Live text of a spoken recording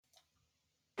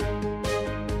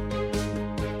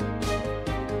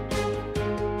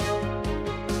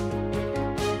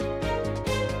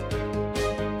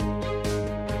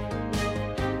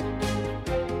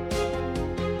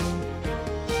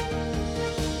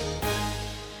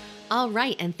All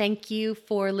right. And thank you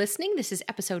for listening. This is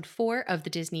episode 4 of the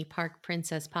Disney Park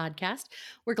Princess podcast.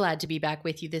 We're glad to be back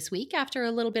with you this week after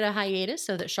a little bit of hiatus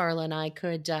so that Charla and I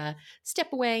could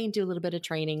step away and do a little bit of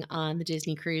training on the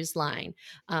Disney Cruise Line.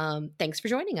 Thanks for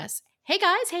joining us. Hey,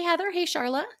 guys. Hey, Heather. Hey,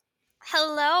 Charla.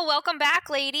 Hello. Welcome back,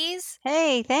 ladies.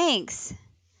 Hey, thanks.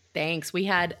 Thanks. We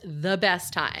had the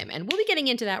best time. And we'll be getting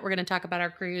into that. We're going to talk about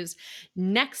our cruise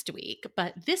next week.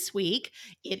 But this week,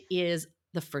 it is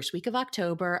the first week of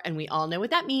October. And we all know what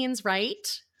that means, right?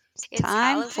 It's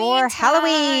Time Halloween for time.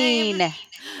 Halloween.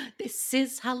 This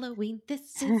is Halloween.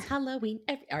 This is Halloween.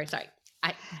 All right, sorry.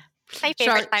 My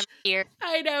favorite time of year.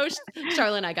 I know.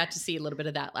 Charlotte and I got to see a little bit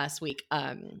of that last week.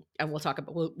 And we'll talk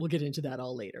about, we'll get into that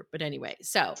all later. But anyway,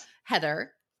 so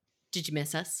Heather, did you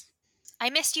miss us? I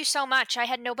missed you so much. I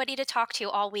had nobody to talk to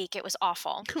all week. It was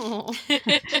awful. Oh.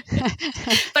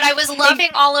 But I was loving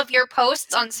all of your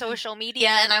posts on social media,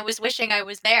 and I was wishing I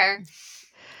was there.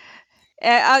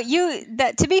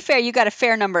 To be fair, you got a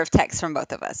fair number of texts from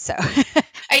both of us. So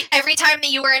Every time that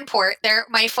you were in port,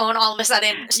 my phone all of a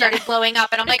sudden started blowing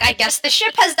up, and I'm like, I guess the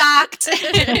ship has docked.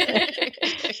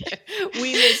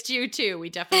 We missed you too. We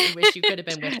definitely wish you could have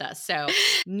been with us. So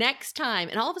next time,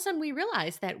 and all of a sudden we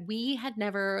realized that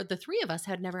the three of us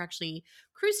had never actually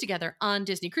cruised together on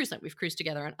Disney Cruise Line. We've cruised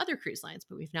together on other cruise lines,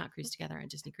 but we've not cruised together on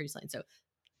Disney Cruise Line. So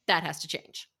that has to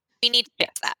change. We need to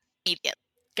fix that immediately.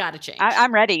 Gotta change.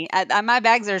 I'm ready. My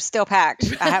bags are still packed.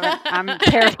 I'm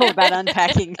terrible about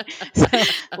unpacking. So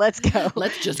let's go.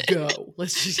 Let's just go.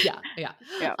 Yeah.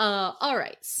 All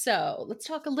right. So let's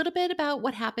talk a little bit about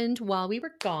what happened while we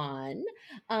were gone.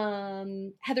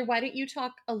 Heather, why don't you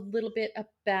talk a little bit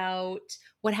about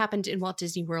what happened in Walt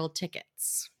Disney World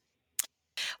tickets?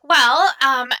 Well,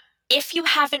 if you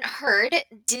haven't heard,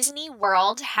 Disney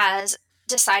World has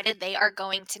decided they are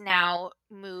going to now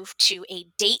move to a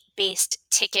date-based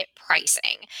ticket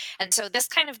pricing. And so this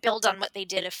kind of builds on what they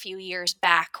did a few years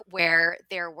back where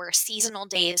there were seasonal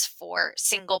days for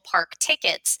single park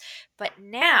tickets, but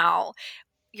now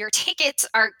your tickets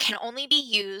can only be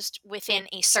used within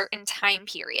a certain time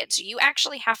period. So you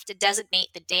actually have to designate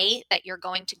the day that you're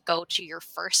going to go to your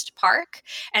first park,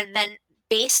 and then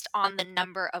based on the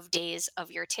number of days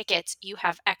of your tickets, you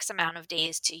have X amount of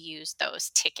days to use those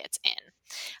tickets in.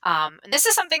 And this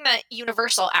is something that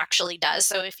Universal actually does.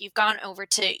 So if you've gone over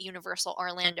to Universal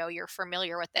Orlando, you're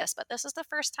familiar with this, but this is the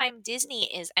first time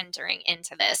Disney is entering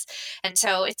into this. And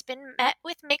so it's been met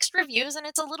with mixed reviews and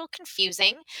it's a little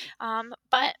confusing.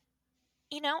 But,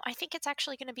 I think it's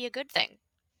actually going to be a good thing.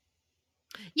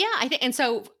 Yeah, I think, and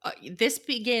so this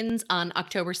begins on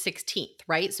October 16th,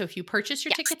 right? So if you purchase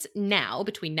your tickets now,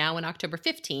 between now and October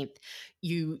 15th,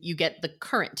 you get the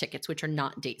current tickets, which are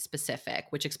not date specific,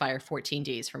 which expire 14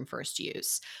 days from first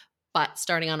use. But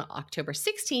starting on October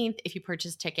 16th, if you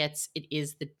purchase tickets, it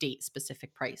is the date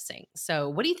specific pricing. So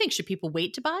what do you think? Should people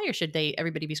wait to buy, or should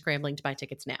everybody be scrambling to buy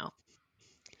tickets now?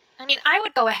 I mean, I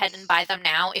would go ahead and buy them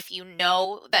now. If you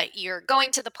know that you're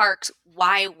going to the parks,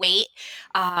 why wait?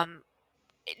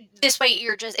 This way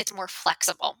it's more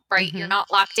flexible, right? Mm-hmm. You're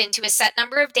not locked into a set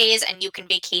number of days and you can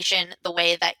vacation the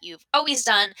way that you've always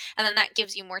done. And then that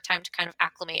gives you more time to kind of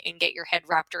acclimate and get your head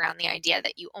wrapped around the idea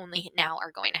that you only now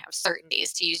are going to have certain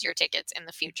days to use your tickets in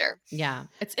the future. Yeah.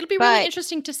 It'll be really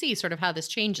interesting to see sort of how this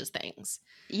changes things.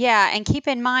 Yeah. And keep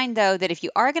in mind, though, that if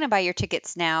you are going to buy your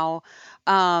tickets now,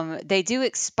 they do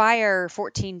expire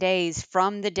 14 days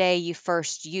from the day you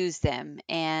first use them.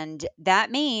 And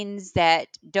that means that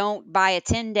don't buy a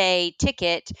 10-day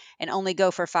ticket and only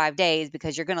go for 5 days,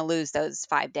 because you're going to lose those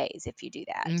 5 days if you do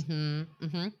that. Mm-hmm.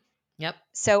 Mm-hmm. Yep.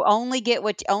 So only get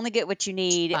what you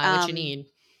need. Buy what you need.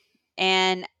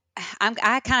 And I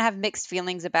kind of have mixed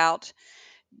feelings about,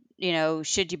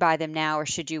 should you buy them now or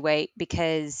should you wait?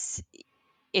 Because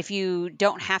if you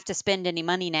don't have to spend any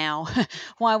money now,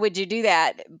 why would you do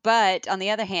that? But on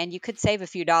the other hand, you could save a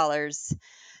few dollars.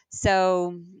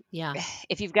 So yeah,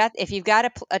 if you've got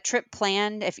a trip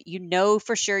planned, if you know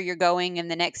for sure you're going in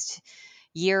the next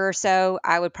year or so,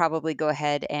 I would probably go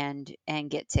ahead and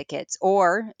get tickets,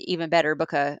 or even better,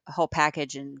 book a whole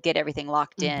package and get everything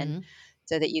locked in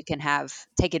so that you can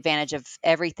take advantage of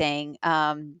everything.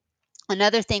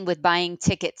 Another thing with buying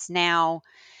tickets now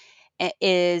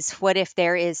is, what if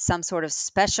there is some sort of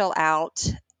special out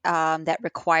that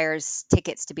requires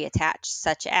tickets to be attached,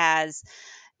 such as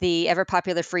the ever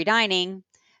popular free dining.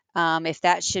 If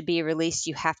that should be released,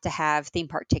 you have to have theme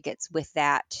park tickets with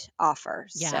that offer.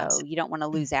 Yes. So you don't want to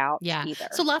lose out either.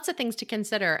 So lots of things to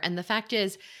consider. And the fact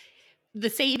is, the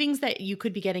savings that you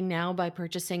could be getting now by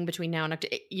purchasing between now and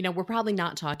October, we're probably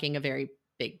not talking a very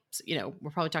big, we're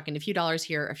probably talking a few dollars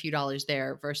here, a few dollars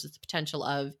there, versus the potential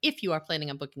of, if you are planning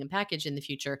on booking a package in the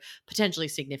future, potentially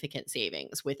significant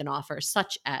savings with an offer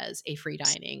such as a free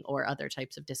dining or other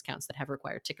types of discounts that have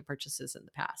required ticket purchases in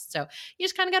the past. So you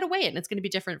just kind of got to weigh it, and it's going to be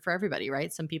different for everybody,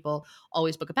 right? Some people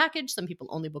always book a package, some people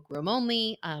only book room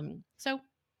only. So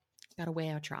got to weigh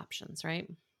out your options, right?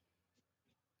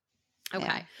 Okay.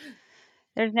 Yeah.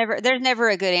 There's never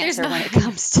a good There's answer when not. it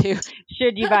comes to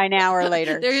should you buy now or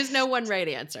later. There is no one right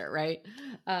answer, right?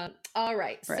 All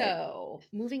right. Right. So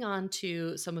moving on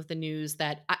to some of the news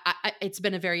that it's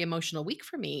been a very emotional week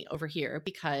for me over here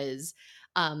because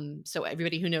so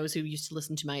everybody who used to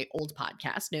listen to my old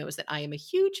podcast knows that I am a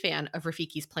huge fan of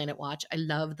Rafiki's Planet Watch. I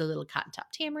love the little cotton top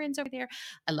tamarins over there.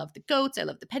 I love the goats. I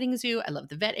love the petting zoo. I love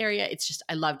the vet area. It's just,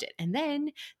 I loved it. And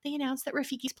then they announced that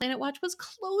Rafiki's Planet Watch was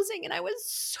closing, and I was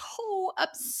so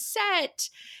upset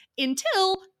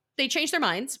until they changed their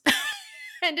minds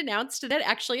and announced that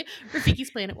actually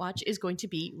Rafiki's Planet Watch is going to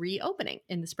be reopening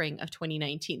in the spring of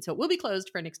 2019. So it will be closed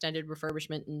for an extended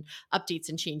refurbishment and updates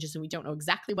and changes, and we don't know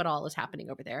exactly what all is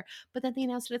happening over there. But then they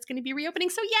announced that it's going to be reopening,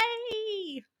 so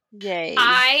yay! Yay.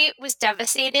 I was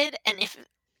devastated, and if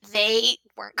they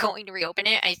weren't going to reopen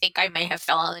it, I think I may have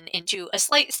fallen into a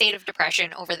slight state of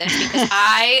depression over this because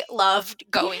I loved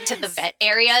going to the vet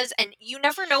areas, and you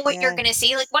never know what you're going to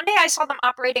see. Like one day I saw them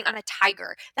operating on a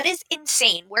tiger. That is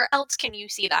insane. Where else can you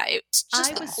see that? It's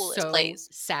just the coolest place.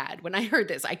 Sad when I heard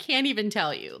this. I can't even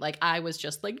tell you. Like I was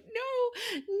just like,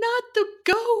 no, not the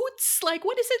goats. Like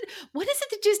what is it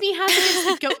that Disney has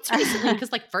against the goats recently?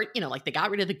 Because like like they got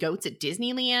rid of the goats at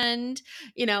Disneyland,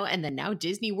 and then now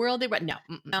Disney World. No.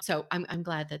 So I'm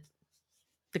glad that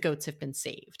the goats have been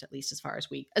saved, at least as far as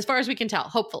we can tell.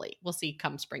 Hopefully, we'll see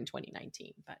come spring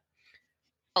 2019. But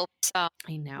hope so.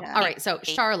 I know. Yeah. All right, so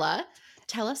Charla,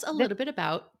 tell us a little bit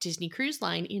about Disney Cruise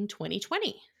Line in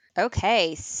 2020.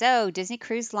 Okay, so Disney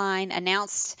Cruise Line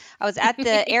announced. I was at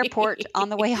the airport on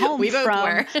the way home We both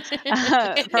were.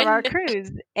 from our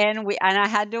cruise, and I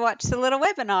had to watch the little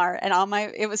webinar, and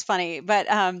it was funny, but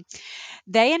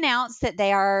they announced that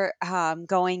they are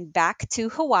going back to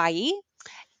Hawaii.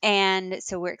 And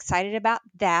so we're excited about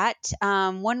that.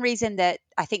 One reason that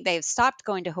I think they've stopped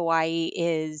going to Hawaii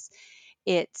is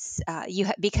it's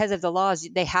because of the laws,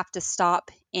 they have to stop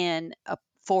in a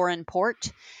foreign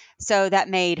port. So that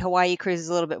made Hawaii cruises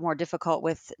a little bit more difficult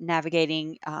with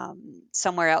navigating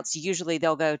somewhere else. Usually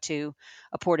they'll go to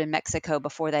a port in Mexico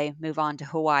before they move on to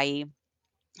Hawaii.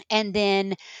 And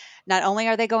then not only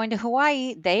are they going to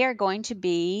Hawaii, they are going to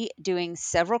be doing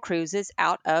several cruises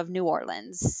out of New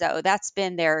Orleans. So that's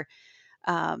been their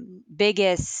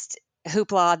biggest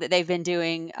hoopla that they've been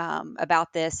doing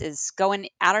about this, is going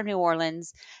out of New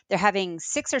Orleans. They're having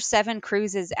 6 or 7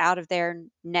 cruises out of there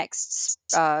next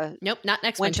nope, not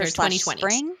next winter, 2020.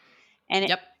 Spring. And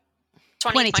yep.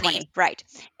 2020, right.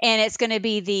 And it's going to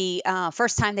be the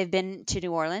first time they've been to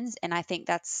New Orleans, and I think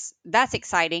that's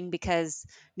exciting because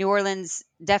New Orleans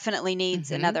definitely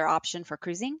needs another option for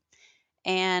cruising.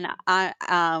 And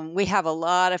we have a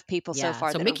lot of people so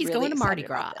far. So that Mickey's are really going to Mardi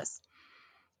Gras.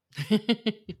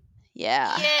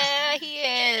 Yeah. Yeah, he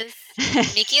is.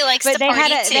 Mickey likes but to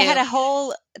party too. They had a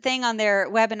whole thing on their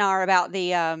webinar about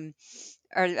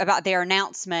about their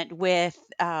announcement with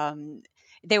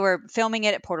they were filming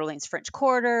it at Port Orleans French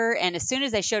Quarter, and as soon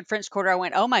as they showed French Quarter, I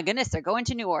went, "Oh my goodness, they're going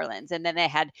to New Orleans!" And then they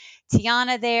had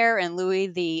Tiana there and Louis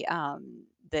the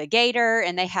gator,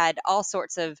 and they had all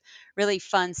sorts of really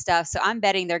fun stuff. So I'm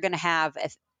betting they're going to have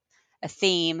a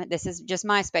theme. This is just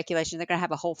my speculation. They're going to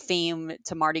have a whole theme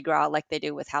to Mardi Gras like they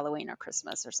do with Halloween or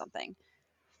Christmas or something.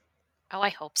 Oh, I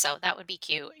hope so. That would be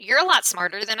cute. You're a lot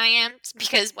smarter than I am,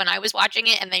 because when I was watching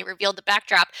it and they revealed the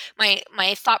backdrop,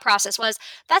 my thought process was,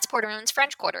 that's Port Orleans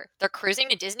French Quarter. They're cruising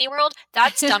to Disney World?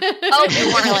 That's dumb. Oh,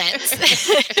 New Orleans.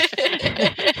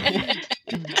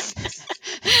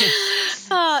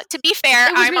 To be fair,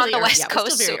 I'm on the West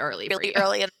Coast, very so early really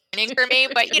early in the morning for me,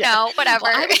 but whatever.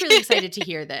 Well, I was really excited to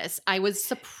hear this. I was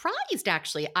surprised,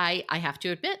 actually. I have to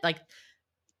admit, like,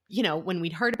 when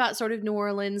we'd heard about sort of New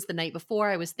Orleans the night before,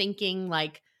 I was thinking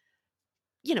like,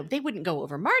 they wouldn't go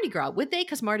over Mardi Gras, would they?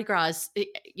 Because Mardi Gras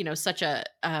is, such a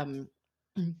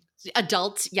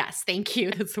adult. Yes, thank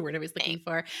you. That's the word I was looking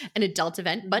for. An adult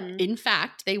event. But in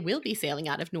fact, they will be sailing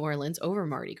out of New Orleans over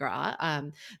Mardi Gras.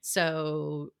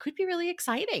 So could be really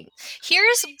exciting.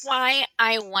 Here's why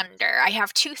I wonder. I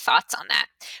have 2 thoughts on that.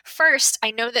 First,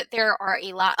 I know that there are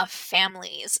a lot of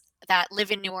families that live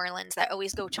in New Orleans that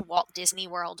always go to Walt Disney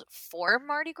World for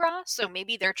Mardi Gras. So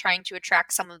maybe they're trying to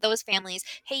attract some of those families.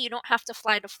 Hey, you don't have to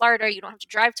fly to Florida. You don't have to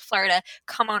drive to Florida.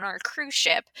 Come on our cruise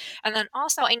ship. And then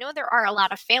also, I know there are a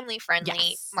lot of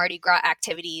family-friendly Mardi Gras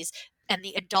activities and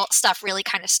the adult stuff really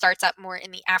kind of starts up more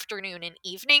in the afternoon and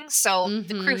evening. So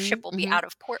the cruise ship will be out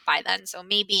of port by then. So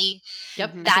maybe Yep,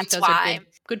 I think that's those why. are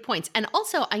good points. And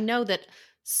also, I know that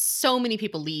so many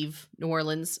people leave New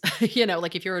Orleans. You know,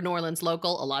 like if you're a New Orleans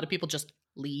local, a lot of people just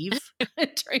leave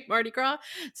during Mardi Gras.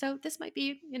 So this might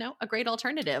be, you know, a great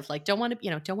alternative. Like, don't want to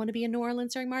be in New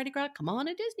Orleans during Mardi Gras? Come on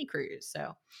a Disney cruise.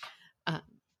 So,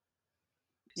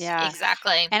 Yeah.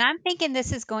 Exactly. And I'm thinking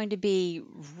this is going to be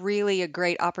really a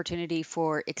great opportunity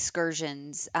for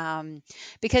excursions.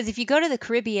 Because if you go to the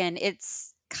Caribbean,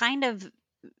 it's kind of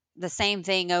the same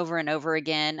thing over and over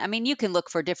again. I mean, you can look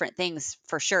for different things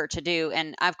for sure to do.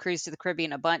 And I've cruised to the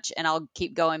Caribbean a bunch and I'll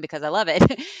keep going because I love it.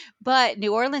 But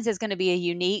New Orleans is going to be a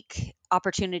unique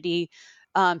opportunity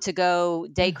to go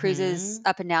day cruises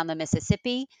up and down the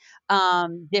Mississippi,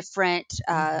 different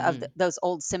those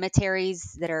old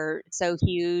cemeteries that are so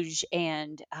huge,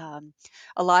 and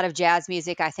a lot of jazz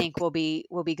music I think will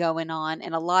be going on,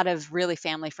 and a lot of really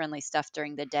family friendly stuff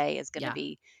during the day is going to yeah.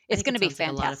 be I it's think going it to be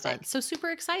sounds like a lot of fun. fantastic. So super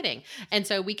exciting. And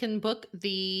so we can book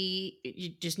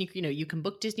you can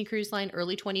book Disney Cruise Line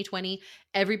early 2020.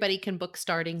 Everybody can book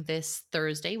starting this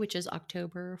Thursday, which is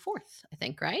October 4th, I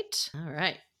think, right? All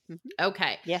right. Mhm.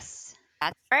 Okay. Yes.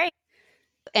 That's right.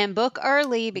 And book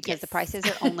early because the Yes. prices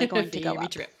are only going to go Phoebe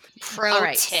up. trip. Pro All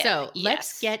right, tip. so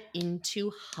let's Yes. get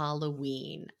into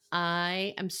Halloween.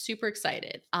 I am super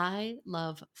excited. I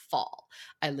love fall.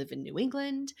 I live in New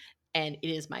England, and it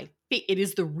is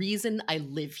the reason I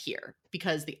live here,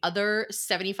 because the other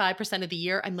 75% of the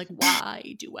year I'm like,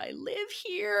 why do I live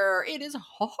here? It is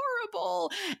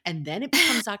horrible. And then it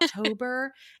becomes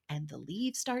October and the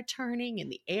leaves start turning and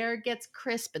the air gets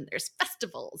crisp and there's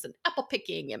festivals and apple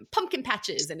picking and pumpkin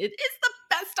patches, and it is the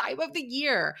best time of the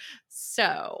year.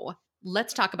 So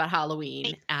let's talk about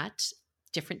Halloween at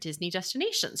different Disney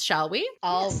destinations, shall we?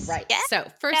 All Yes. right. Yes.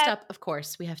 So, first up, of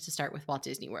course, we have to start with Walt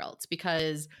Disney World,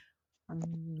 because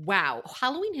wow,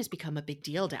 Halloween has become a big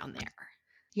deal down there.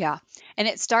 Yeah. And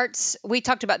it starts, we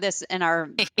talked about this in our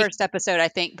first episode, I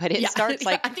think, but it Yeah. starts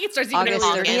like I think it starts even August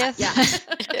earlier than that.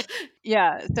 30th. Yeah.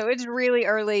 Yeah. So it's really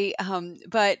early.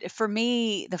 But for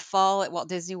me, the fall at Walt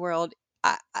Disney World,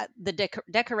 the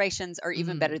decorations are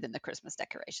even better than the Christmas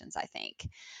decorations, I think.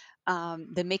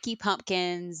 The Mickey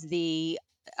pumpkins, in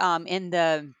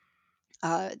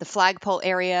the flagpole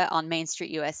area on Main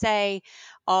Street, USA,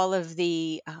 all of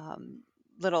the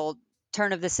little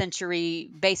turn of the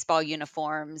century baseball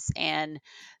uniforms and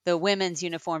the women's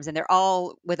uniforms, and they're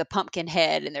all with a pumpkin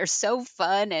head, and they're so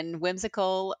fun and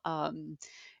whimsical,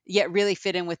 yet really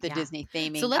fit in with the Yeah. Disney So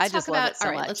theming. I let's talk just love about, it all so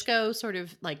right, let's much. go sort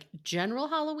of like general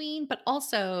Halloween, but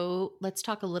also let's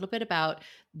talk a little bit about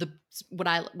the what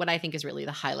I think is really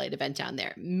the highlight event down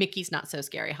there, Mickey's Not So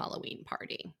Scary Halloween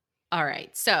Party. All right.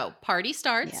 So party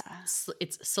starts, Yeah.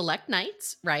 it's select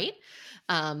nights, right?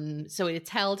 So it's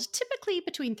held typically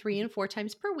between 3 and 4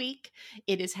 times per week.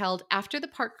 It is held after the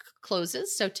park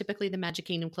closes. So typically the Magic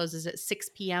Kingdom closes at 6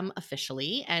 p.m.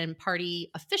 officially, and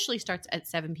party officially starts at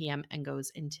 7 p.m. and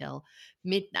goes until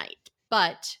midnight.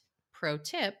 But pro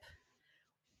tip,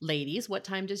 ladies, what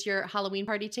time does your Halloween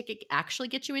party ticket actually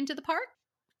get you into the park?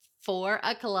 4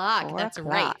 o'clock. 4 That's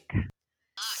right. o'clock.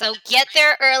 So get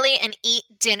there early and eat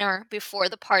dinner before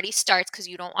the party starts, because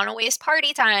you don't want to waste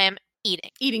party time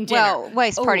eating. Eating dinner. Well,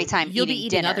 waste party Oh, time you'll be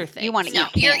eating eating dinner. other You want things. to No,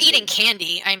 eat you're candy. eating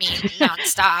candy. I mean,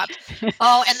 nonstop.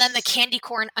 Oh, and then the candy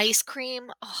corn ice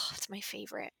cream. Oh, it's my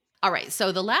favorite. All right.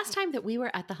 So the last time that we were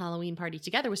at the Halloween party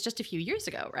together was just a few years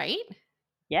ago, right?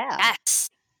 Yeah. Yes.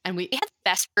 And We had the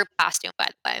best group costume, by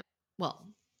the well,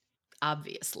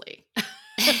 obviously.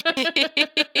 way.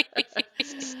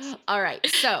 All right.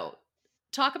 So,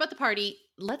 talk about the party.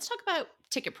 Let's talk about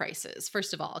ticket prices,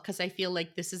 first of all, because I feel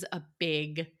like this is a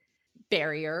big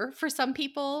barrier for some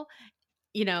people.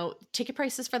 You know, ticket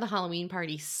prices for the Halloween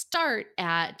party start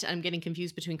at, I'm getting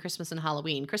confused between Christmas and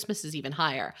Halloween. Christmas is even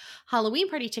higher. Halloween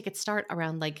party tickets start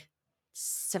around like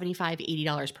 $75,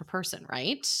 $80 per person,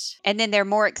 right? And then they're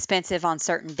more expensive on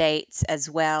certain dates as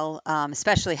well,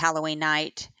 especially Halloween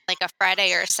night. Like a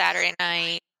Friday or a Saturday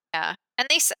night. Yeah. And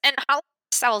Halloween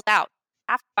sells out.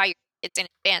 You have to buy your tickets in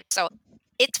advance. So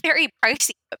it's very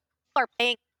pricey, but people are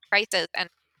paying prices and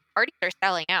parties are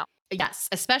selling out. Yes,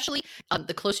 especially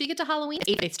the closer you get to Halloween,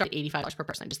 they start at $85 per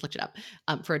person. I just looked it up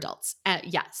for adults.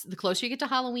 Yes, the closer you get to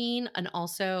Halloween, and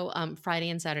also Friday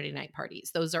and Saturday night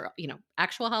parties. Those are,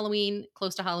 actual Halloween,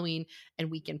 close to Halloween,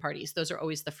 and weekend parties. Those are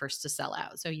always the first to sell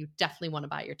out. So you definitely want to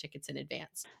buy your tickets in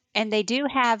advance. And they do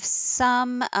have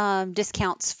some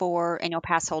discounts for annual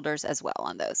pass holders as well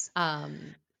on those.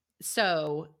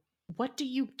 So what do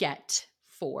you get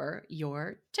for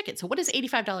your ticket? So what does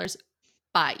 $85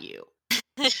 buy you?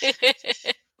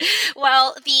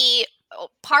 Well, the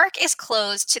park is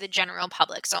closed to the general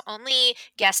public, so only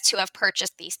guests who have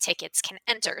purchased these tickets can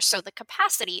enter. So the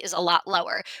capacity is a lot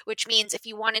lower, which means if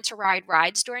you wanted to ride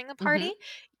rides during the party,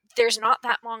 Mhm. there's not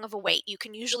that long of a wait. You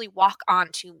can usually walk on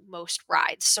to most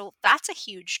rides. So that's a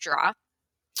huge draw.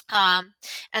 Um,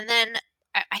 and then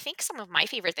I think some of my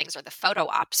favorite things are the photo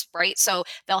ops, right? So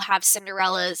they'll have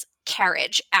Cinderella's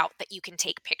carriage out that you can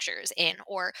take pictures in,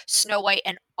 or Snow White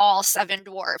and all seven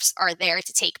dwarfs are there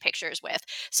to take pictures with.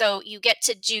 So you get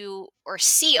to do or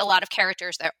see a lot of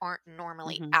characters that aren't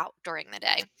normally Mhm. out during the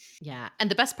day. Yeah, and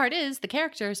the best part is the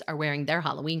characters are wearing their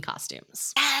Halloween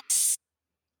costumes. Yes.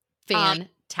 Um,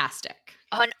 Fantastic.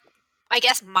 and I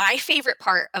guess my favorite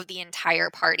part of the entire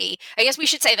party, I guess we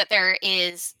should say that there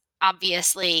is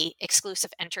obviously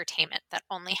exclusive entertainment that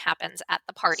only happens at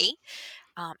the party.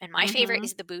 And my favorite Mhm.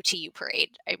 is the Boo to You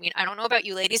parade. I mean, I don't know about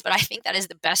you ladies, but I think that is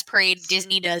the best parade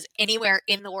Disney does anywhere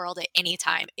in the world at any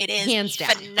time. It is Hands down.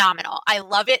 phenomenal. I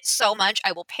love it so much.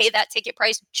 I will pay that ticket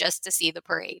price just to see the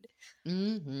parade.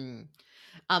 Mhm.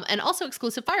 And also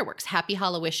exclusive fireworks. Happy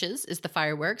Hallowishes is the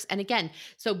fireworks. And again,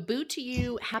 so Boo to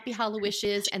You, Happy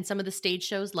Hallowishes, and some of the stage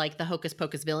shows like the Hocus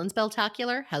Pocus Villains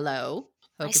Spectacular. Hello,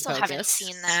 I Hocus still haven't Pocus.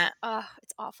 seen that. Oh,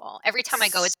 it's awful. Every time I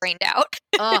go, it's rained out.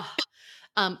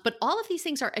 Oh, but all of these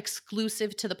things are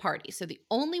exclusive to the party. So the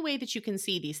only way that you can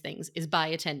see these things is by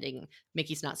attending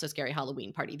Mickey's Not So Scary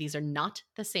Halloween Party. These are not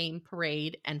the same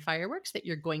parade and fireworks that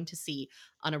you're going to see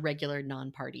on a regular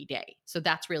non-party day. So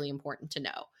that's really important to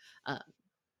know.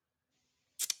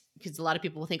 Because a lot of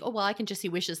people will think, oh, well, I can just see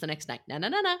wishes the next night. No, no,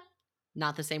 no, no.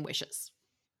 Not the same wishes.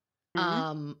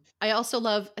 Mhm. I also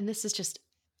love, and this is just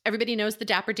everybody knows the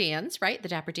Dapper Dans, right? The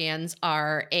Dapper Dans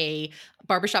are a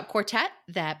barbershop quartet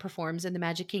that performs in the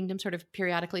Magic Kingdom sort of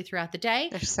periodically throughout the day.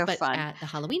 They're so But fun. at the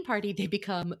Halloween party, they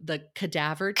become the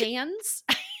Cadaver Dans.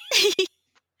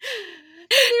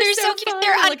 They're so cute.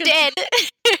 They're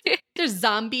undead. They're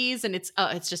zombies, and it's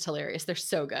just hilarious. They're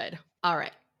so good. All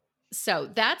right. So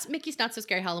that's Mickey's Not So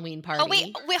Scary Halloween Party. Oh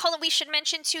wait, hold on. We should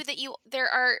mention too that there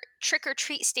are trick or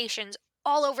treat stations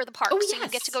all over the park, Oh, so you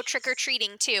get to yes. go trick or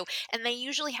treating too, and they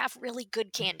usually have really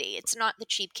good candy. It's not the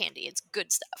cheap candy; it's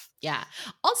good stuff. Yeah.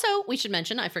 Also, we should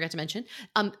mention, I forgot to mention,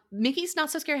 Mickey's Not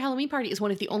So Scary Halloween Party is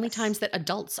one of the only times that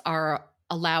adults are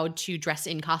allowed to dress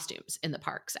in costumes in the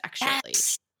parks, actually.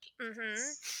 Yes.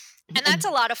 And that's a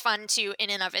lot of fun too, in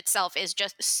and of itself, is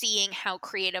just seeing how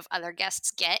creative other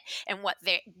guests get and what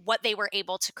they were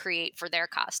able to create for their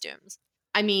costumes.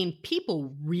 I mean,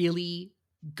 people really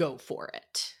go for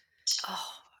it. Oh,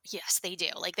 yes, they do.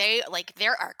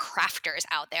 There are crafters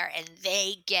out there and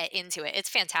they get into it. It's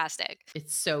fantastic.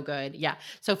 It's so good. Yeah.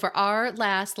 So for our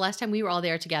last time we were all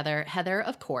there together, Heather,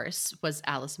 of course, was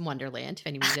Alice in Wonderland. If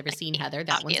anybody's ever seen Heather,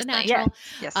 that one's a Obviously. natural.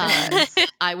 Yes, it was.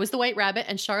 I was the White Rabbit,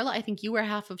 and Charlotte, I think you were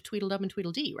half of Tweedledum and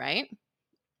Tweedledee, right?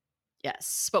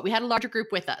 Yes, but we had a larger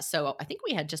group with us, so I think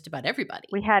we had just about everybody.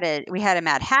 We had a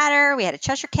Mad Hatter. We had a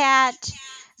Cheshire Cat.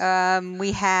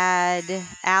 We had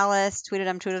Alice,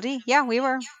 Tweedledum, Tweedledee. Yeah, we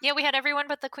were. Yeah, we had everyone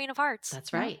but the Queen of Hearts.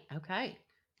 That's right. Okay.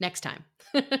 Next time.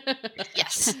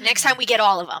 Yes. Next time we get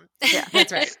all of them. Yeah.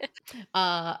 That's right.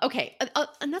 Okay.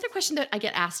 Another question that I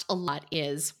get asked a lot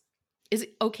is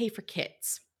it okay for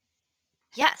kids?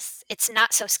 Yes. It's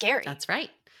not so scary. That's right.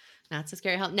 Not so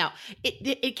scary. Now,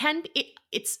 it can be,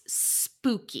 it's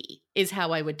spooky is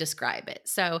how I would describe it.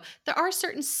 So there are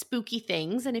certain spooky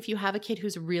things. And if you have a kid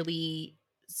who's really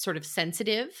sort of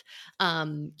sensitive,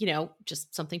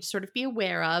 just something to sort of be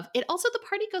aware of. It also, the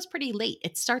party goes pretty late.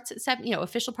 It starts at 7,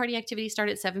 official party activities start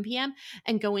at 7 p.m.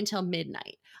 and go until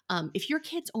midnight. If your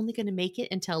kid's only going to make it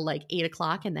until like 8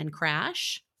 o'clock and then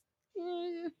crash,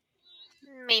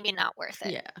 maybe not worth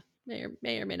it. Yeah.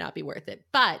 May or may not be worth it.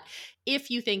 But if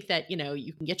you think that,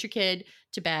 you can get your kid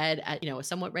to bed at, a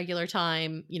somewhat regular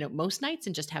time, most nights,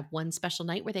 and just have one special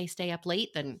night where they stay up late,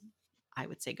 then I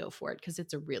would say go for it because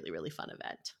it's a really, really fun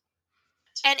event.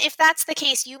 And if that's the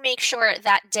case, you make sure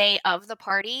that day of the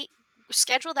party,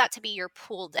 schedule that to be your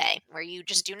pool day where you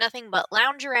just do nothing but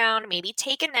lounge around, maybe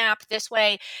take a nap. This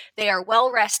way they are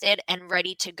well rested and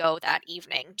ready to go that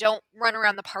evening. Don't run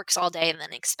around the parks all day and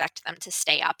then expect them to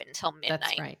stay up until midnight.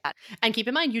 That's right. And keep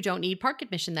in mind, you don't need park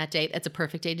admission that day. That's a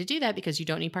perfect day to do that because you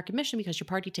don't need park admission because your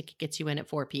party ticket gets you in at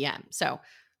 4 p.m. So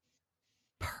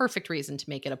perfect reason to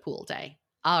make it a pool day.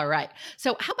 All right.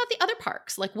 So how about the other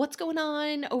parks? Like what's going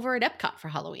on over at Epcot for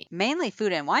Halloween? Mainly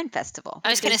Food and Wine Festival.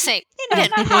 I was going to say, not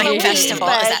Wine Halloween, Festival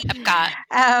is at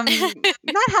Epcot.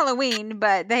 Not Halloween,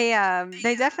 but they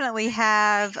definitely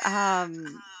have.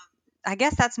 I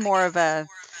guess that's more of a.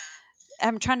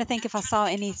 I'm trying to think if I saw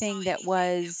anything that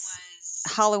was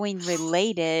Halloween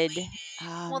related.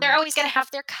 Well, they're always going to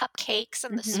have their cupcakes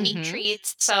and the sweet Mhm.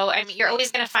 treats. So, I mean, you're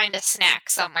always going to find a snack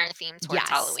somewhere themed towards Yes,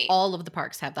 Halloween. all of the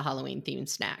parks have the Halloween themed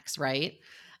snacks, right?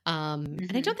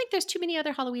 And I don't think there's too many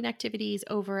other Halloween activities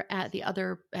over at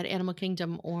at Animal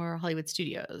Kingdom or Hollywood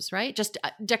Studios, right? Just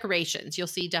decorations. You'll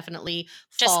see definitely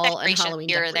Just fall and decorations Halloween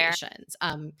here or there. decorations.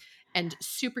 And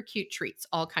super cute treats,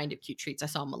 all kind of cute treats. I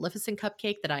saw a Maleficent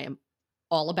cupcake that I am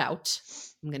all about.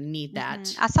 I'm going to need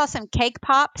that. I saw some cake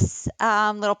pops,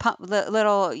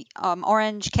 little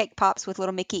orange cake pops with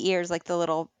little Mickey ears, like the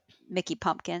little Mickey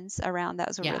pumpkins around. That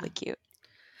was Yeah. really cute.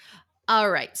 All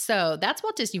right, so that's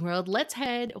Walt Disney World. Let's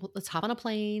hop on a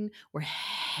plane. We're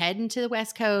heading to the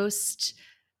West Coast.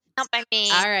 Not by me.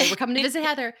 All right, we're coming to visit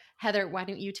Heather. Heather, why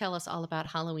don't you tell us all about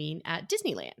Halloween at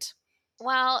Disneyland?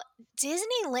 Well,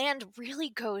 Disneyland really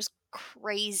goes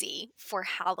crazy for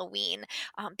Halloween.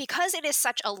 Because it is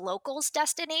such a locals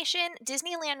destination,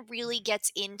 Disneyland really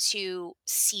gets into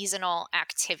seasonal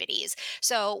activities.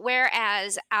 So,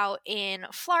 whereas out in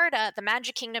Florida, the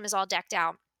Magic Kingdom is all decked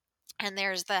out and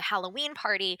there's the Halloween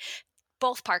party,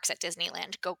 both parks at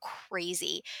Disneyland go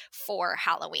crazy for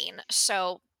Halloween.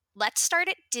 So let's start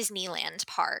at Disneyland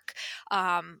Park.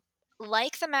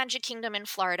 Like the Magic Kingdom in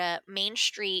Florida, Main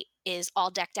Street is all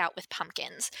decked out with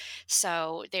pumpkins.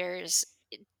 So there's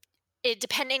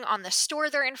depending on the store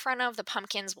they're in front of, the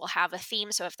pumpkins will have a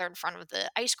theme. So if they're in front of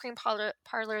the ice cream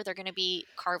parlor, they're going to be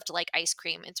carved like ice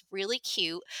cream. It's really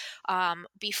cute.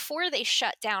 Before they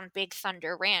shut down Big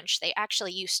Thunder Ranch, they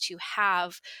actually used to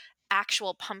have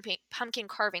actual pumpkin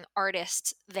carving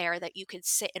artists there that you could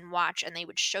sit and watch, and they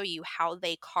would show you how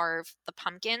they carve the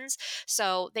pumpkins.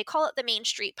 So they call it the Main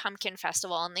Street Pumpkin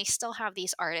Festival, and they still have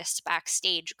these artists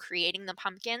backstage creating the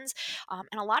pumpkins.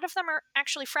 And a lot of them are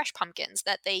actually fresh pumpkins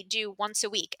that they do once a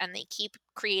week, and they keep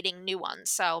creating new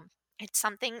ones. So it's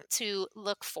something to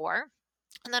look for.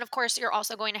 And then, of course, you're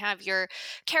also going to have your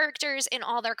characters in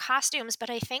all their costumes. But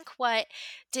I think what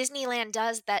Disneyland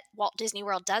does that Walt Disney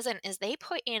World doesn't is they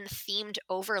put in themed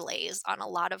overlays on a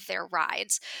lot of their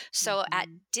rides. So at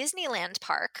Disneyland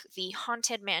Park, the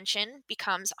Haunted Mansion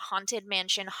becomes Haunted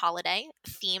Mansion Holiday,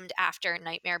 themed after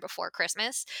Nightmare Before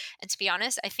Christmas. And to be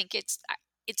honest, I think it's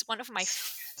one of my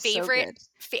favorite.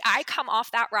 I come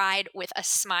off that ride with a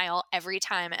smile every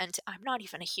time, and I'm not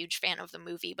even a huge fan of the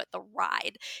movie, but the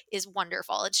ride is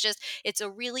wonderful. It's a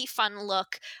really fun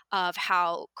look of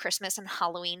how Christmas and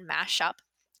Halloween mash up.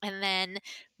 And then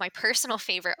my personal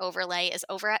favorite overlay is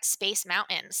over at Space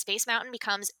Mountain. Space Mountain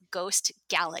becomes Ghost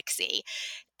Galaxy.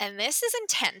 And this is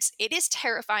intense. It is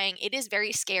terrifying. It is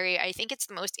very scary. I think it's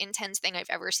the most intense thing I've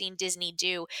ever seen Disney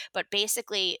do. But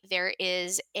basically, there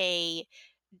is a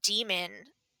demon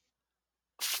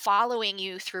following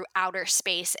you through outer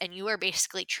space, and you are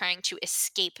basically trying to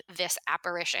escape this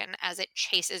apparition as it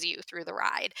chases you through the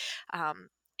ride.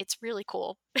 It's really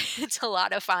cool. It's a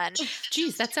lot of fun.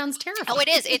 Geez, that sounds terrifying. Oh, it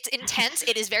is. It's intense.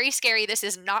 It is very scary. This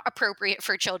is not appropriate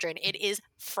for children. It is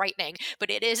frightening,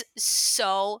 but it is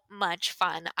so much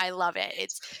fun. I love it.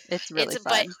 It's really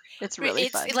fun. It's really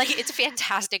fun. It's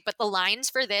fantastic, but the lines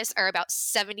for this are about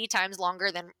 70 times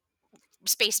longer than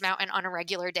Space Mountain on a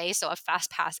regular day, so a fast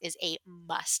pass is a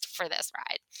must for this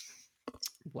ride.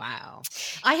 Wow.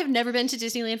 I have never been to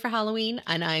Disneyland for Halloween,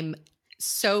 and I'm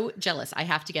so jealous. I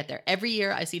have to get there. Every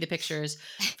year I see the pictures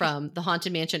from the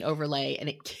Haunted Mansion overlay, and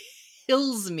it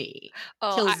kills me.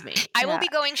 I will be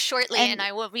going shortly, and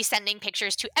I will be sending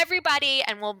pictures to everybody,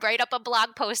 and we'll write up a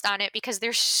blog post on it because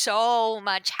there's so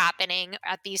much happening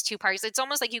at these two parks. It's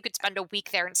almost like you could spend a week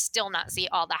there and still not see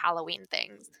all the Halloween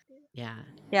things.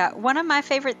 Yeah. One of my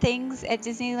favorite things at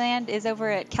Disneyland is over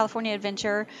at California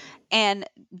Adventure, and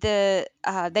they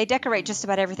decorate just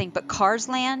about everything. But Cars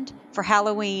Land for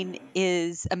Halloween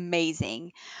is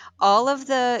amazing. All of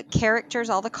the characters,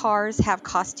 all the cars have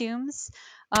costumes.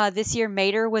 This year,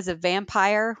 Mater was a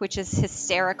vampire, which is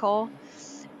hysterical.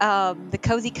 The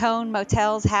Cozy Cone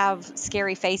motels have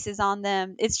scary faces on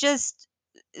them. It's just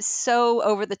so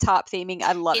over the top theming.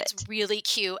 I love it. It's really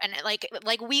cute, and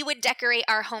like we would decorate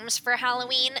our homes for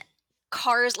Halloween.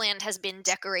 Cars Land has been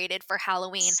decorated for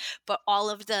Halloween, but all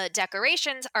of the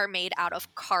decorations are made out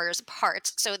of Cars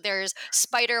parts. So there's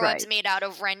spider webs made out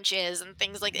of wrenches and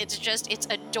things like it's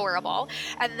adorable.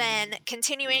 And then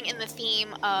continuing in the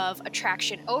theme of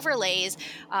attraction overlays,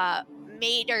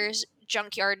 Mater's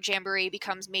Junkyard Jamboree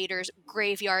becomes Mater's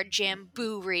Graveyard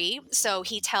Jamboree. So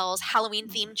he tells Halloween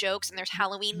themed jokes and there's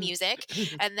Halloween music.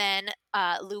 And then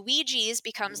Luigi's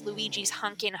becomes Luigi's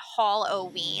Hunkin'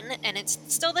 Halloween. And it's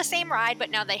still the same ride, but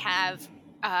now they have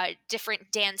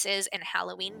different dances and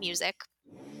Halloween music.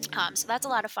 So that's a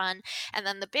lot of fun. And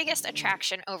then the biggest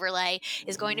attraction overlay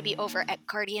is going to be over at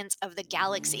Guardians of the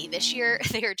Galaxy. This year,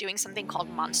 they are doing something called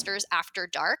Monsters After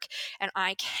Dark, and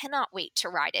I cannot wait to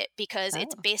ride it because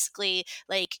it's Oh. basically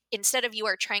like instead of you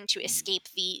are trying to escape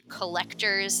the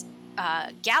collector's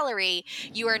gallery,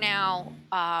 you are now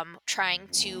trying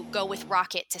to go with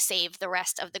Rocket to save the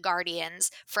rest of the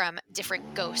Guardians from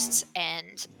different ghosts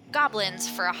and goblins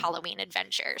for a Halloween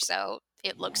adventure. So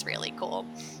it looks really cool.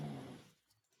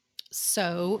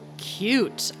 So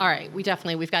cute. All right, we've got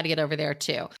to get over there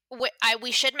too.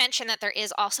 We should mention that there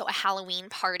is also a Halloween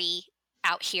party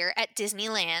out here at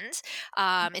Disneyland.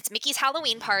 It's Mickey's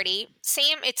Halloween party.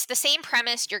 It's the same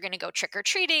premise. You're going to go trick or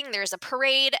treating. There's a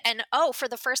parade, and for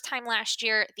the first time last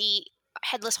year, the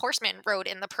Headless Horseman rode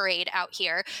in the parade out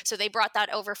here. So they brought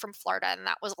that over from Florida, and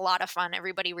that was a lot of fun.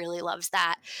 Everybody really loves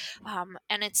that.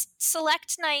 And it's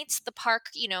select nights. The park,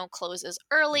 closes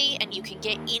early, and you can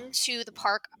get into the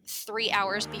park 3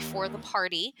 hours before the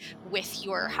party with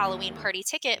your Halloween party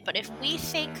ticket. But if we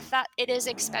think that it is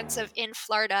expensive in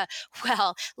Florida,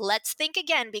 well, let's think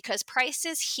again, because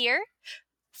prices here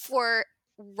for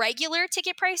regular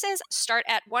ticket prices start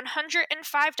at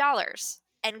 $105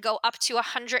 and go up to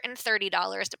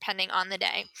 $130 depending on the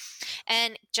day.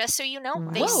 And just so you know,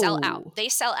 they sell out. Whoa. They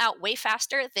sell out way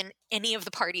faster than any of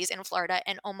the parties in Florida,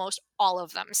 and almost all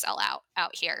of them sell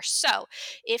out here. So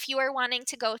if you are wanting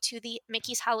to go to the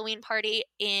Mickey's Halloween party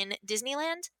in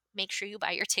Disneyland, make sure you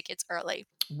buy your tickets early.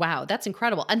 Wow, that's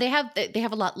incredible. And they have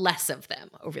a lot less of them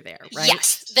over there, right?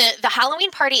 Yes, the Halloween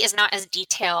party is not as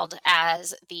detailed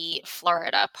as the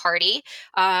Florida party,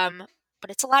 but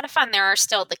it's a lot of fun. There are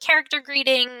still the character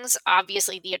greetings.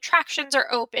 Obviously, the attractions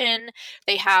are open.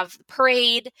 They have the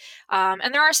parade,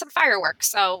 and there are some fireworks.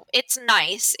 So it's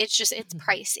nice. It's just it's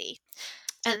pricey.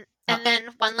 And then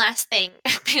one last thing,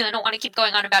 I don't want to keep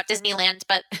going on about Disneyland,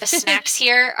 but the snacks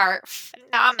here are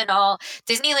phenomenal.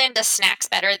 Disneyland does snacks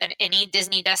better than any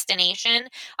Disney destination.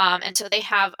 And so they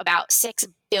have about 6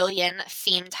 billion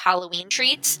themed Halloween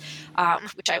treats,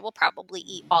 which I will probably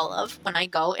eat all of when I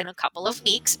go in a couple of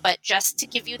weeks. But just to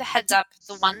give you the heads up,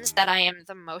 the ones that I am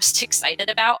the most excited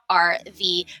about are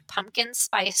the pumpkin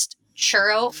spiced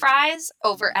churro fries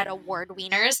over at Award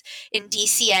Wieners in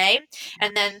DCA.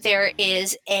 And then there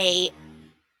is a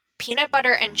peanut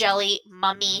butter and jelly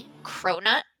mummy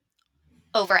cronut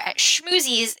over at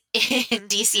Schmoozies in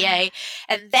DCA.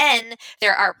 And then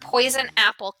there are poison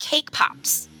apple cake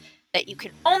pops that you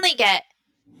can only get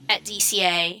at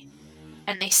DCA,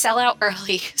 and they sell out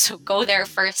early, so go there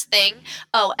first thing.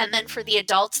 Oh, and then for the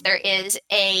adults, there is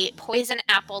a poison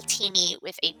apple teeny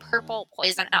with a purple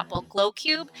poison apple glow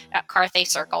cube at Carthay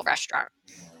Circle Restaurant.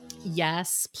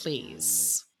 Yes,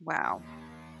 please. Wow.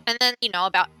 And then,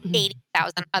 about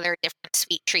 80,000 other different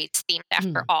sweet treats themed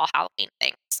after all Halloween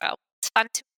things. So it's fun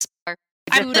to explore.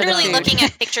 I'm literally looking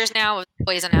at pictures now of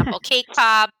poison apple cake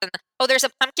pops. And there's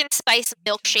a pumpkin spice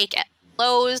milkshake at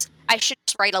Lowe's. I should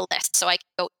just write a list so I can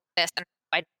go eat this and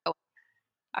I go.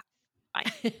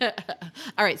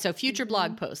 All right, so future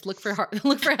blog post. Look for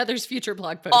Heather's future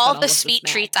blog post. All the sweet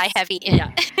treats I have eaten.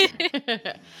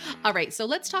 Yeah. All right, so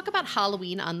let's talk about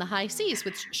Halloween on the high seas,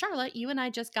 which Charlotte, you and I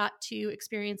just got to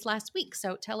experience last week.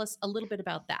 So tell us a little bit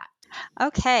about that.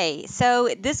 Okay, so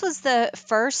this was the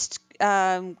first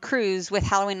cruise with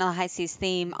Halloween on the High Seas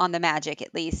theme on the Magic,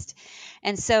 at least.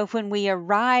 And so when we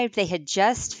arrived, they had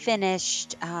just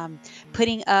finished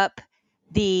putting up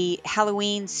the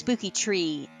Halloween spooky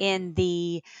tree in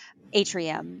the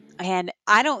atrium. And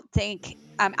I don't think,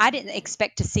 I didn't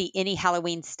expect to see any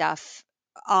Halloween stuff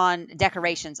on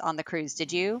decorations on the cruise.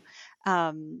 Did you?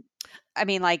 I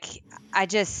mean,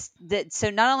 so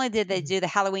not only did they do the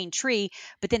Halloween tree,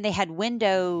 but then they had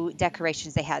window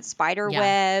decorations. They had spider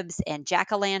webs and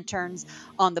jack-o'-lanterns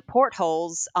on the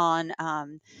portholes on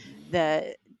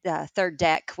the third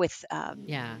deck with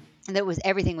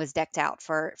everything was decked out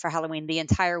for Halloween the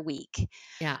entire week.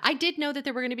 Yeah, I did know that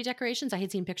there were going to be decorations. I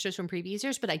had seen pictures from previous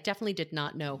years, but I definitely did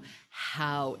not know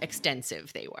how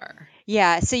extensive they were.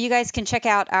 Yeah, so you guys can check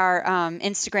out our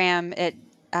Instagram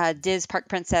at Diz Park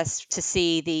Princess to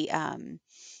see the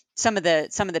some of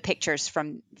the pictures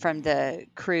from the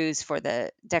cruise for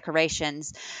the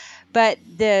decorations. But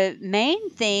the main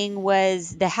thing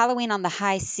was the Halloween on the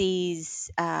High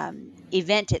Seas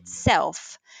event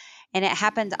itself. And it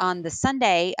happened on the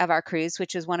Sunday of our cruise,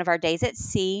 which was one of our days at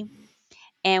sea.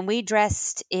 And we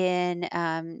dressed in,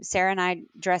 Sarah and I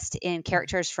dressed in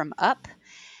characters from Up.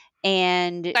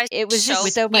 And it was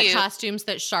just so much costumes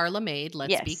that Charla made.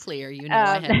 Let's be clear.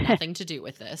 I had nothing to do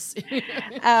with this.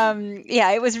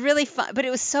 Yeah, it was really fun, but it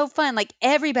was so fun. Like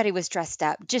everybody was dressed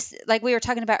up, just like we were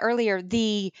talking about earlier.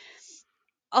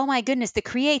 oh my goodness, the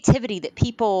creativity that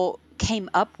people came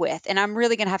up with. And I'm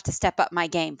really going to have to step up my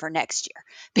game for next year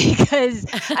because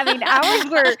I mean,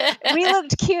 we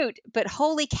looked cute, but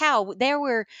holy cow, there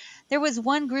was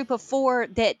one group of 4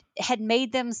 that had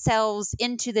made themselves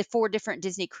into the 4 different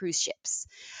Disney cruise ships.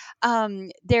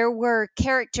 There were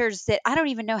characters that I don't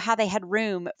even know how they had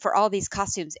room for all these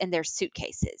costumes in their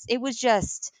suitcases. It was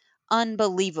just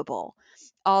unbelievable.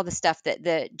 All the stuff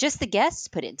that just the guests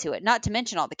put into it, not to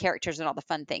mention all the characters and all the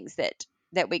fun things that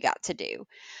we got to do.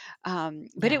 But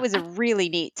it Yeah, was a really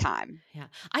neat time. yeah.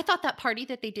 I thought that party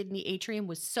that they did in the atrium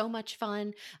was so much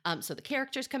fun. So the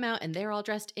characters come out and they're all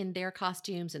dressed in their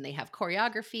costumes and they have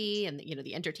choreography and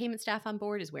the entertainment staff on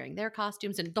board is wearing their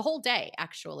costumes and the whole day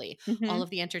actually all Hmm. of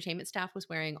the entertainment staff was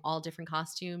wearing all different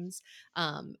costumes.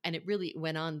 And it really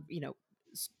went on,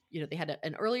 they had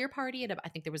an earlier party I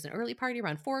think there was an early party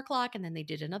around 4 o'clock and then they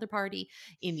did another party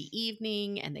in the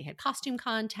evening and they had costume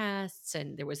contests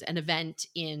and there was an event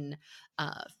in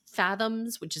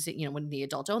Fathoms, which is one the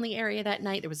adult only area that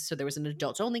night. There was an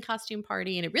adult only costume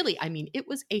party, and it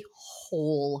was a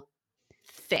whole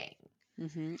thing.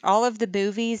 All of the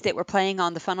movies that were playing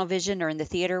on the Funnel Vision or in the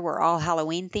theater were all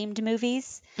Halloween themed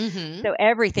movies. Hmm. So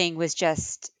everything was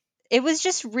it was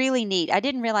just really neat. I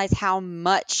didn't realize how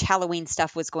much Halloween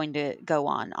stuff was going to go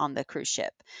on the cruise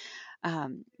ship.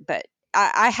 But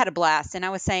I had a blast. And I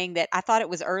was saying that I thought it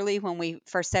was early when we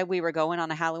first said we were going on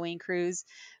a Halloween cruise,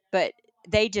 but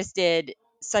they just did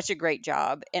such a great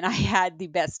job. And I had the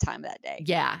best time that day.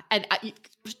 Yeah, and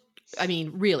I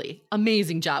mean, really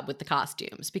amazing job with the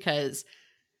costumes because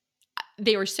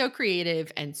they were so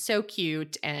creative and so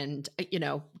cute. And,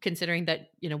 considering that,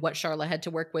 what Charlotte had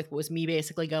to work with was me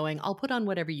basically going, I'll put on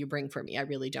whatever you bring for me. I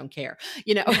really don't care.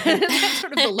 That's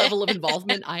sort of the level of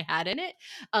involvement I had in it,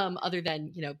 other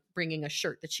than, bringing a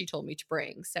shirt that she told me to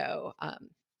bring. So,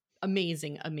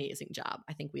 amazing, amazing job.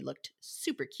 I think we looked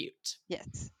super cute.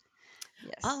 Yes.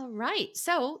 Yes. All right.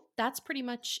 So that's pretty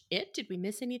much it. Did we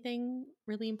miss anything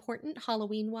really important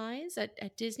Halloween wise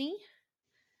at Disney?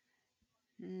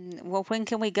 Well, when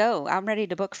can we go? I'm ready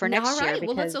to book for All next year right.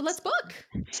 Well, because let's book.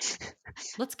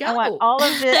 Let's I want go.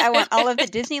 all of the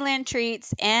Disneyland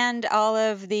treats and all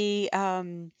of the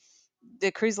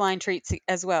cruise line treats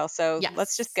as well. So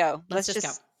let's just Yes. go. Let's Let's just go.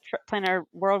 just plan our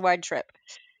worldwide trip.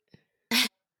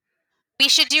 We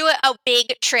should do a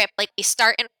big trip. Like we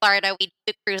start in Florida, we do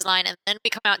the cruise line, and then we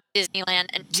come out to Disneyland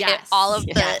and hit all of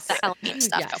Yes. the Yes. Halloween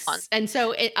stuff at once. Yes. And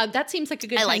so that seems like a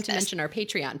good I time like to this. mention our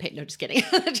Patreon page. No, just kidding.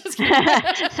 Just kidding.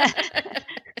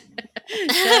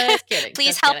 Just kidding. Please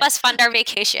Just help kidding. us fund our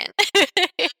vacation.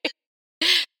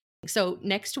 So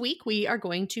next week we are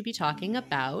going to be talking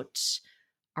about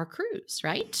our cruise,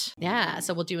 right? Yeah.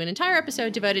 So we'll do an entire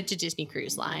episode devoted to Disney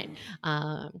Cruise Line.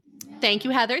 Thank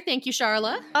you, Heather. Thank you,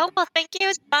 Charla. Oh, well, thank you.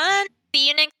 It's fun. See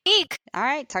you next week. All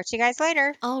right. Talk to you guys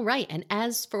later. All right. And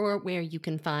as for where you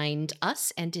can find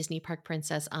us and Disney Park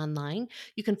Princess online,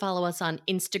 you can follow us on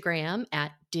Instagram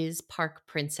at Diz Park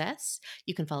Princess.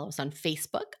 You can follow us on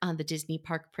Facebook on the Disney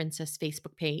Park Princess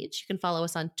Facebook page. You can follow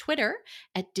us on Twitter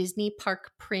at Disney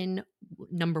Park Prin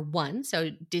 #1. So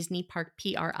Disney Park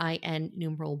PRIN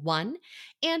 #1.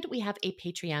 And we have a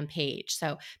Patreon page.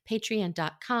 So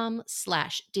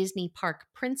patreon.com/Disney Park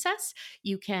Princess.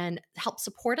 You can help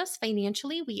support us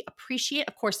financially. We appreciate,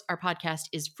 of course, our podcast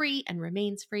is free and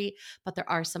remains free, but there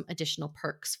are some additional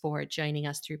perks for joining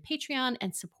us through Patreon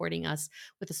and supporting us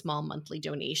with a small monthly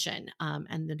donation.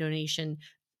 And the donation,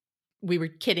 we were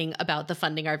kidding about the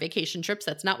funding our vacation trips.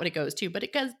 That's not what it goes to, but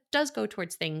it does go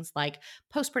towards things like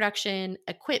post-production,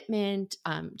 equipment,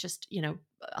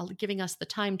 giving us the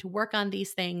time to work on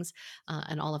these things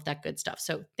and all of that good stuff.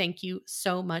 So thank you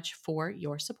so much for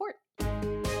your support.